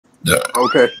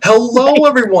Okay. Hello,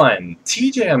 everyone.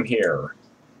 TJM here,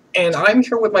 and I'm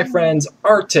here with my friends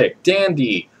Arctic,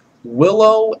 Dandy,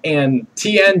 Willow, and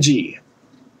TNG.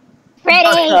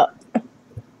 Freddy!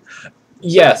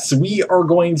 Yes, we are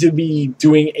going to be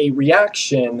doing a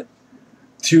reaction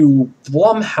to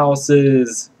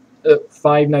Blumhouse's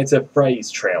Five Nights at Freddy's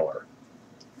trailer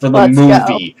for the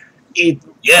movie.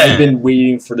 I've been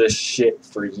waiting for this shit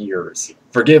for years.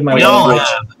 Forgive my language.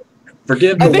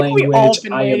 Forgive the language. We've all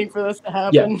been waiting for this to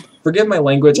happen. Yeah, forgive my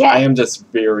language. Yeah. I am just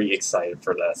very excited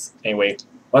for this. Anyway,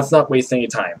 let's not waste any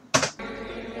time.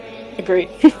 Agree.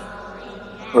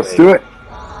 Let's do it.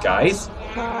 Guys?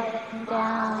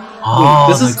 Oh,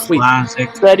 Wait, this is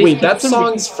classic. Wait, that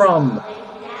song's from...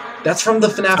 That's from the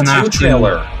FNAF 2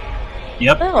 trailer.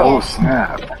 Yep. Oh,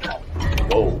 snap.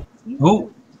 Whoa.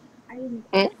 Ooh.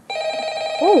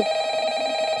 Ooh.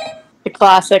 The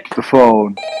classic. The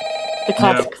phone. The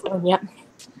classic phone, yeah.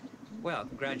 Well,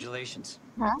 congratulations.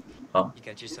 Huh? Oh. You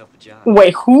got yourself a job.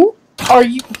 Wait, who are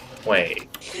you? Wait.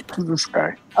 Who's this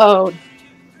guy? Oh.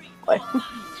 What?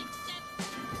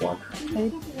 One.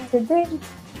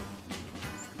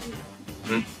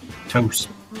 Toast.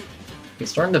 I'm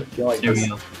starting to feel like this...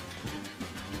 Cereal.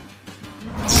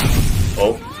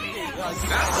 Oh.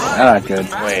 Ah, good.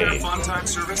 Wait.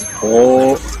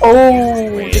 Oh.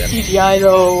 Oh, Wait the a minute. CGI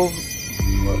though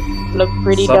look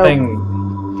pretty dope.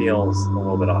 Something feels a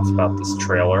little bit off about this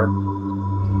trailer.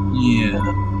 Yeah.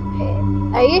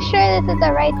 Are you sure this is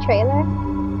the right trailer?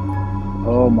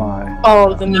 Oh, my.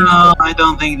 Oh, the music. No, I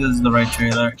don't think this is the right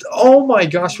trailer. Oh my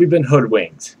gosh, we've been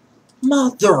hoodwinked.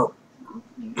 Mother...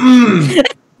 Mm.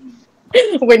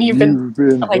 When you've been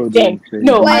like, dang. hoodwinked.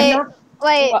 No, Wait, I'm not.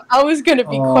 wait. I was gonna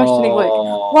be questioning, like,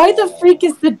 Oh. why the freak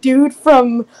is the dude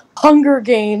from Hunger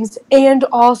Games and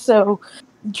also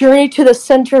Journey to the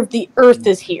Center of the Earth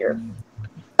is here?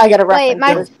 I gotta Wait,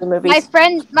 reference the movies.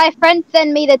 My friend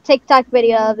sent me the TikTok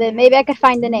video of it. Maybe I could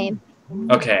find the name.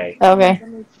 Okay. Okay,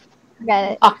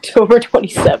 Got it. October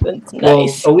 27th.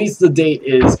 Nice. Well, at least the date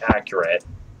is accurate.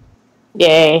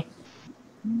 Yay.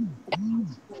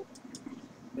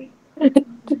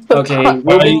 Okay,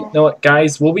 you know what,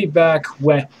 guys? We'll be back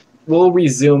when we'll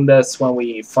resume this when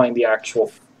we find the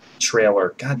actual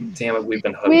trailer. God damn it, we've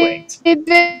been hoodwinked.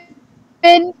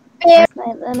 Let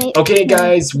me. Okay,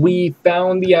 guys, we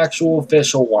found the actual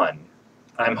official one.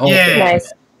 I'm hoping. Yeah.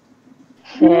 Nice.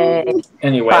 Yay.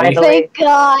 Anyway, Finally. Thank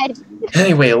God.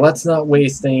 anyway, let's not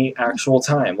waste any actual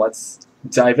time. Let's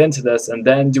dive into this and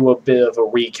then do a bit of a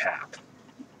recap.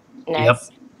 Nice.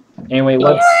 Yep. Anyway,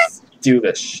 let's do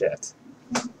this shit.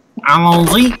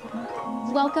 Emily.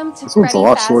 Welcome to This one's a Freddy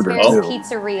lot shorter, Fazbear's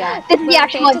too. Pizzeria. This is the where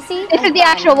actual one. fantasy This is and the fun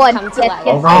actual one. come to Yes, life.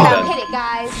 yes. Alright Now then. hit it,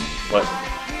 guys. What?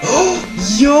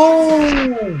 Yo!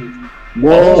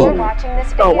 Whoa. You're watching this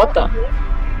video. Oh, what the?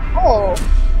 Oh.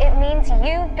 It means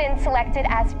you've been selected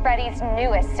as Freddy's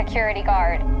newest security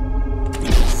guard.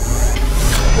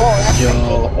 Whoa, that's Yo!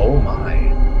 Oh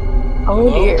my!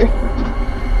 Oh dear.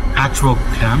 Actual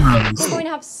We're cameras. going to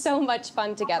have so much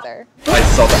fun together. I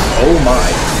saw that. Oh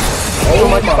my! Oh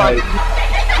my!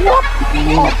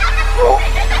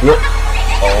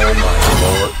 Oh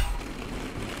my lord!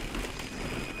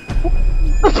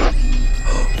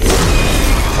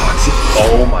 Foxy!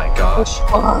 Oh my gosh!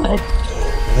 God.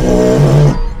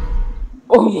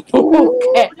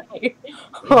 Okay.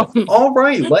 All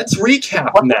right, let's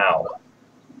recap now.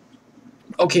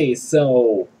 Okay,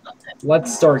 so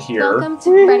let's start here. Welcome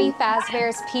to Freddy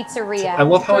Fazbear's Pizzeria. I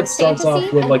love how where it starts off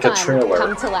fantasy with and like a fun trailer.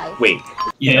 Come to life. Wait,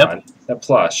 hang Yep. on. That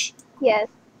plush. Yes.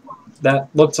 That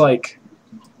looked like.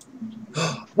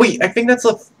 Wait, I think that's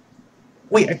a.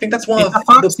 Wait, I think that's one It's a of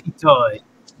the. Foxy toy.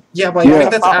 Yeah, but I Yeah.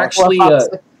 think that's actually.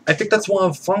 I think that's one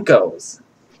of Funko's.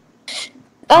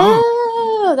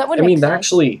 Oh, that would I make mean, sense.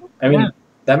 actually, Yeah.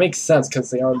 that makes sense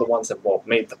because they are the ones that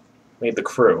made the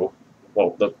crew.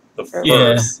 Well, the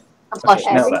Yeah. first. The plush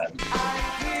Okay, now head.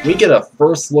 then, we get a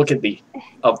first look at the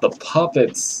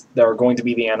puppets that are going to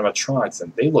be the animatronics,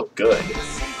 and they look good.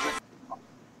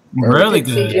 Really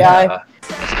good. CGI.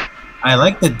 I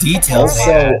like the details.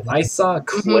 Also, I saw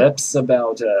clips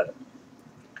about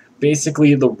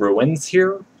basically the ruins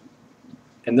here,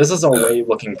 and this is already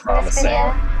looking promising.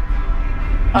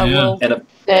 I Yeah. will And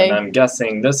say, I'm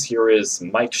guessing this here is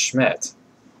Mike Schmidt.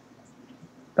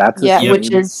 That's yeah, his which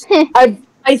name. is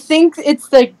I think it's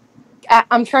the.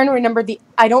 I'm trying to remember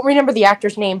I don't remember the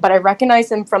actor's name, but I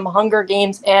recognize him from Hunger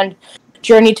Games and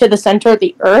Journey to the Center of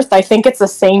the Earth. I think it's the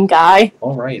same guy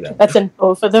All right then. that's in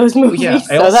both of those movies, Yeah,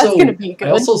 so that's gonna be good.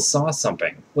 I also saw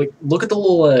something. Like, look at the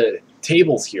little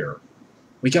tables here.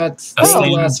 We got Oh. the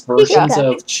last versions Chica.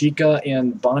 of Chica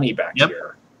and Bonnie back Yep.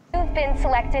 here. You've You've been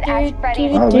selected as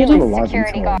Freddy's Wow, there's a newest lot of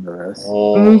security detail guard. into this.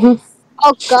 Oh, Mhm.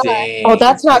 Oh god. dang. Oh,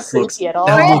 that's not This looks- creepy at all.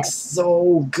 That looks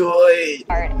so good.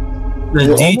 The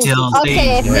You're details. almost-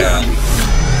 Okay. Yeah.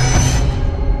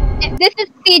 If this is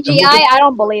CGI, I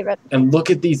don't believe it. And look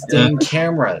at these dang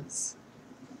cameras.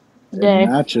 It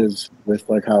Dang. matches with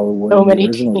like how it was So in the many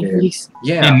original game. TVs.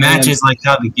 Yeah. It matches like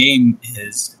how the game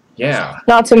is. Yeah.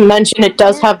 Not to mention, it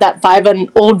does have that vibe of an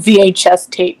old VHS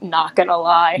tape. Not gonna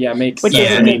lie. Yeah, makes Which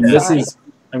sense. is I mean, a good this sign. is.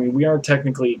 I mean, we are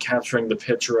technically capturing the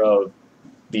picture of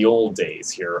the old days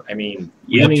here. I mean,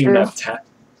 we Yep. didn't even True. have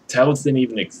tablets didn't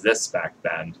even exist back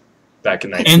then. Back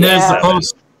in And there's the 1997.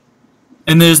 post.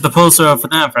 And there's the poster of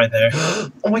FNAF right there.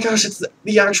 Oh my gosh, it's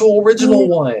the actual original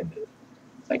one.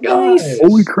 My gosh.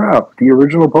 Holy crap! The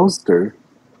original poster.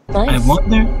 I Nice.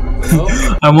 wonder.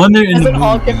 Oh. I wonder in Does the it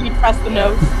all movie. give me press the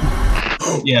nose?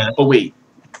 Yeah. Oh wait.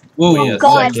 Whoa, Wait whoa, a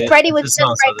God, second. Freddy was Just just saw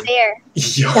right something. there.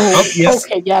 Yo. Oh, yes.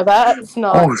 Okay, yeah, that's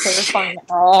not Oh, terrifying at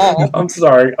all. I'm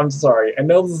sorry. I'm sorry. I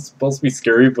know this is supposed to be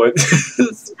scary, but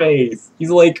his face. He's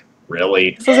like,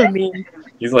 really? This isn't mean.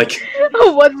 He's like,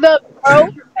 What's up, bro?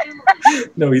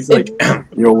 no. He's like,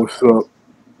 Yo, what's up?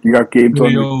 You got games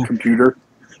on Yo. your computer?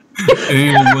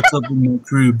 Hey, what's up in my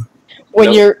crib? When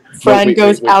No. your friend wait,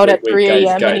 goes wait, out wait, at wait, 3 guys,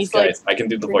 a.m. and he's guys, I can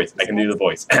do the voice. I can do the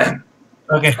voice.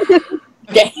 Okay. like,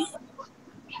 okay.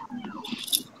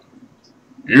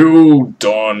 You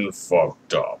done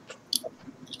fucked up.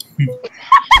 We're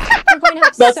going to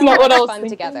have That's so not what I much was fun thinking,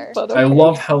 together. but I okay.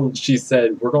 love how she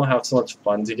said we're gonna have so much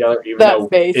fun together, even That though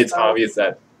face, it's though. obvious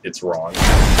that it's wrong.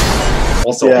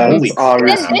 Also, Yeah, holy it's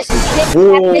obvious. crap!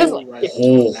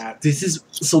 Oh, this is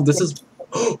so. This is.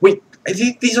 Wait, I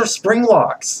think these are spring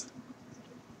locks.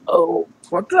 Oh,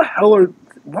 What the hell are?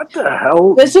 What the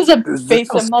hell? this is a Does face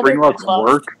this a mother Springlocks could love.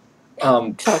 work?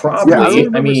 Probably. Yeah, I I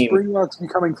remember mean, Springlocks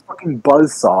becoming fucking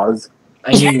buzzsaws.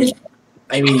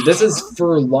 I mean, this is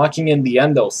for locking in the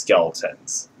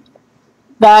endoskeletons.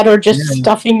 That or just Yeah.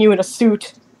 stuffing you in a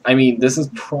suit. I mean, this is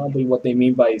probably what they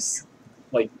mean by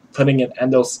like putting an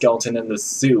endoskeleton in the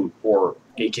suit, or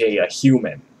aka a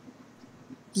human.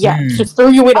 Yeah, Hmm. just throw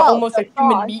you in Oh, almost a the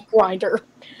human frog. meat grinder.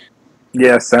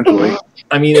 Yeah, essentially.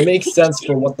 I mean, it makes sense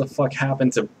for what the fuck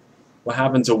happened to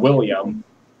William.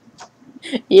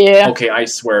 Yeah. Okay, I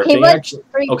swear. He They was actually.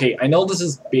 freak- Okay, I know this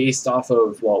is based off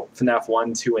of FNAF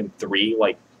 1, 2, and 3,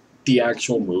 like the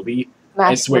actual movie.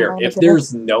 I swear, if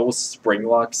there's no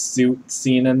Springlock suit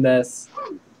scene in this,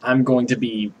 I'm going to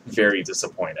be very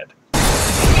disappointed.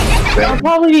 It'll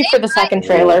probably be for the second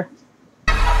trailer.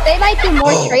 They might do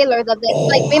more trailers of this.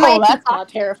 Like we Oh, might. that's not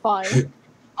terrifying.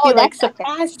 Oh, Be like that's okay.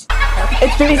 surprise.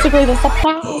 It's basically the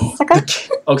surprise.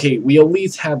 Okay, we at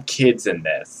least have kids in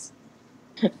this.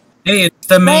 Hey, it's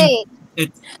the main.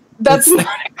 Wait, That's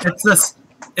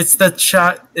it's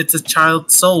the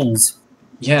child souls.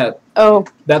 Yeah, oh,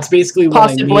 that's basically what I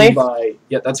Possibly. mean by.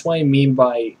 Yeah, that's what I mean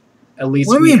by. At least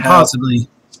What do we you mean have. possibly?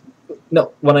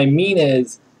 No, what I mean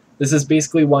is, this is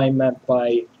basically what I meant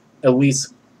by at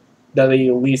least that they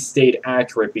at least stayed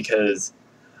accurate, because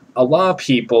a lot of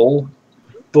people,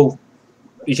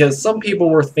 because some people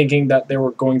were thinking that they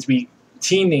were going to be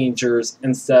teenagers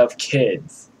instead of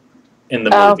kids in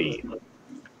the Oh. movie.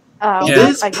 oh, Yeah.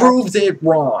 This I guess. proves it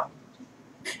wrong.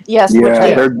 Yes, Yeah, which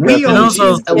I, they're We definitely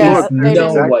also- OGs at Yeah, least they know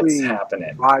didn't. what's Exactly.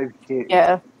 happening. 5 kids.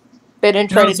 yeah. They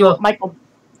didn't try to do Also- it, Michael.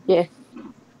 And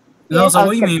Yeah, also, I what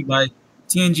was do you gonna- mean by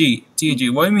TNG?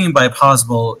 What do you mean by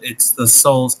possible? It's the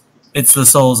souls. It's the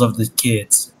souls of the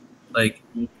kids. Like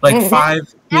Mhm.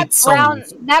 5 that kid brown,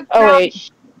 souls. that Oh, brown,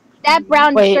 wait. that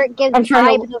brown Wait, shirt gives I'm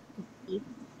trying to- vibes of.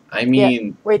 I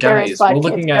mean, Wait, there is guys, 5 we're kids.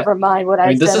 looking at. Never mind what I, I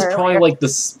mean, this said is probably earlier. like the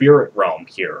spirit realm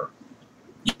here.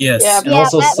 Yes. Yeah, And Yeah,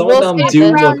 also, that some will of them stand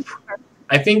do brown look.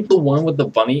 I think the one with the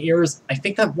bunny ears, I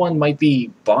think that one might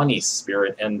be Bonnie's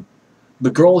spirit, and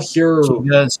the girl here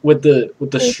Yes. with the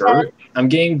Chica. shirt, I'm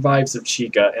getting vibes of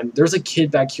Chica, and there's a kid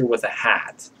back here with a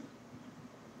hat.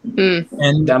 Mm.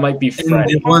 And That might be and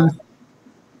Freddy.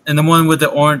 the one with the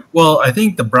orange. Well, I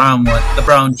think the brown one. The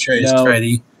brown shirt is No.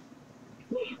 Freddy.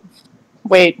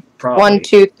 Wait, Probably. 1,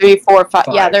 2, 3, 4, 5.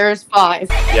 Yeah, 5. there's 5.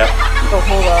 Yep. So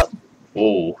hold up.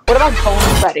 Oh, What about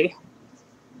Bone Freddy?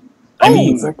 I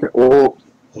mean, Oh,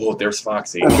 oh, there's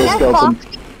Foxy. that's a That's skeleton.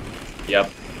 Foxy. Yep.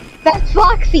 That's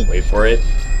Foxy. Wait for it.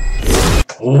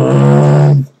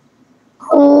 Oh,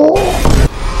 Oh.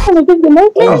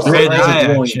 oh Red her eyes eye are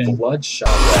glowing action.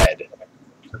 bloodshot red.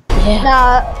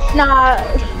 Yeah. Nah.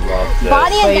 Love this.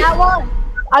 Bonnie and Wait. that one.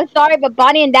 I'm sorry, but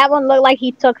Bonnie and that one looked like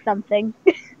he took something.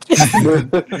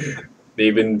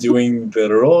 They've been doing the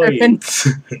roids.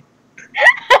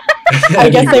 I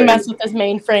guess they Anyway. messed with his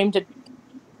mainframe to.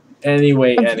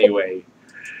 Anyway,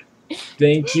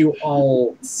 thank you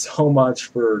all so much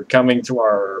for coming to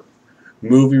our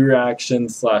movie reaction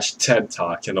 / TED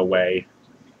Talk in a way.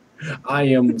 I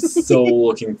am so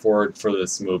looking forward for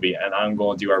this movie, and I'm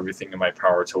going to do everything in my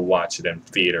power to watch it in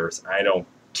theaters. I don't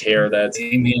care that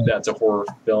that's a horror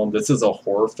film. This is a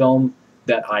horror film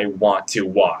that I want to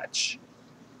watch.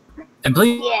 And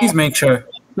please make sure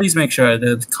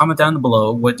to comment down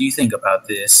below what do you think about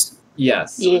this.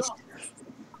 Yes. Yes.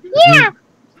 Yeah.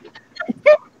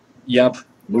 Yep.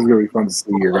 This is gonna be fun to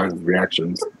see your guys'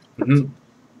 reactions.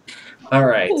 All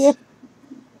right.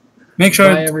 Make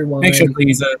sure, Bye, everyone.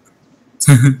 please.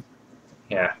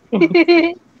 Yeah.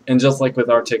 And just like with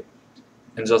Arctic,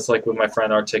 and just like what my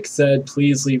friend Arctic said,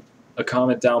 please leave a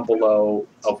comment down below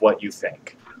of what you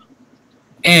think.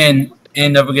 And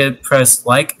don't forget to press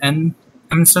like and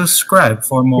subscribe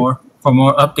for more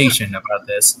updation about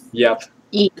this. Yep.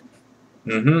 Yeah.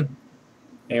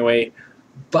 Anyway,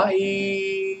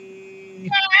 bye.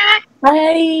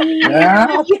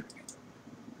 Bye.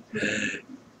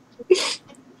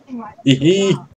 Yeah.